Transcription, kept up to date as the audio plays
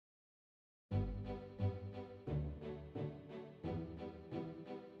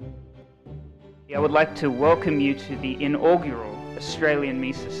I would like to welcome you to the inaugural Australian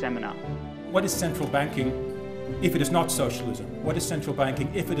MISA seminar. What is central banking if it is not socialism? What is central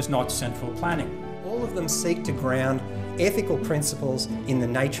banking if it is not central planning? All of them seek to ground ethical principles in the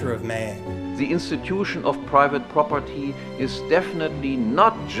nature of man. The institution of private property is definitely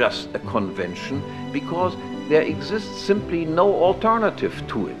not just a convention, because there exists simply no alternative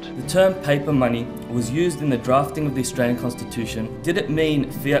to it. The term paper money was used in the drafting of the Australian Constitution. Did it mean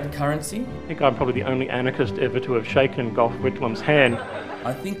fiat currency? I think I'm probably the only anarchist ever to have shaken Gough Whitlam's hand.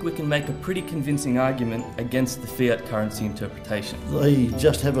 I think we can make a pretty convincing argument against the fiat currency interpretation. They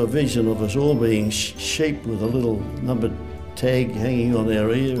just have a vision of us all being sheep with a little numbered tag hanging on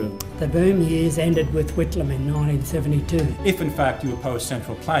our ear. The boom years ended with Whitlam in 1972. If in fact you oppose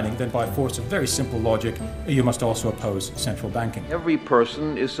central planning, then by force of very simple logic, you must also oppose central banking. Every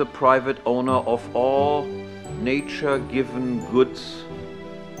person is a private owner of all nature-given goods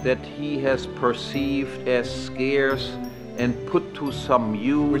that he has perceived as scarce and put to some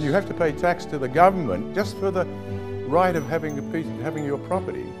use. When you have to pay tax to the government just for the right of having your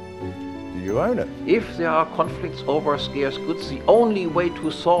property, do you own it? If there are conflicts over scarce goods, the only way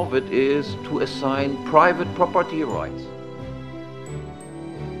to solve it is to assign private property rights.